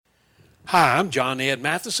Hi, I'm John Ed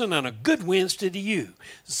Matheson, and a good Wednesday to you.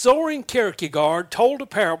 Zoran Kierkegaard told a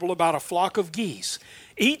parable about a flock of geese.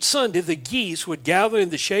 Each Sunday, the geese would gather in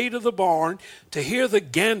the shade of the barn to hear the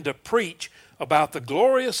gander preach about the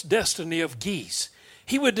glorious destiny of geese.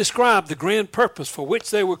 He would describe the grand purpose for which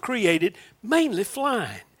they were created, mainly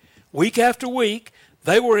flying. Week after week,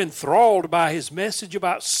 they were enthralled by his message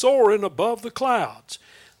about soaring above the clouds.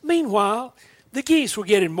 Meanwhile, the geese were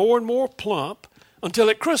getting more and more plump, until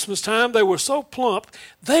at Christmas time they were so plump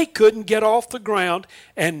they couldn't get off the ground,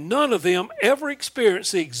 and none of them ever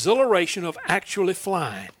experienced the exhilaration of actually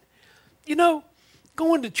flying. You know,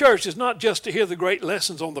 going to church is not just to hear the great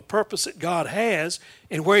lessons on the purpose that God has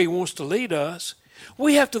and where he wants to lead us.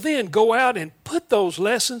 We have to then go out and put those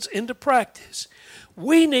lessons into practice.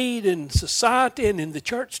 We need in society and in the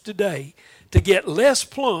church today to get less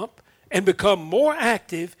plump and become more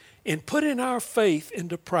active in putting our faith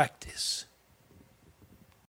into practice.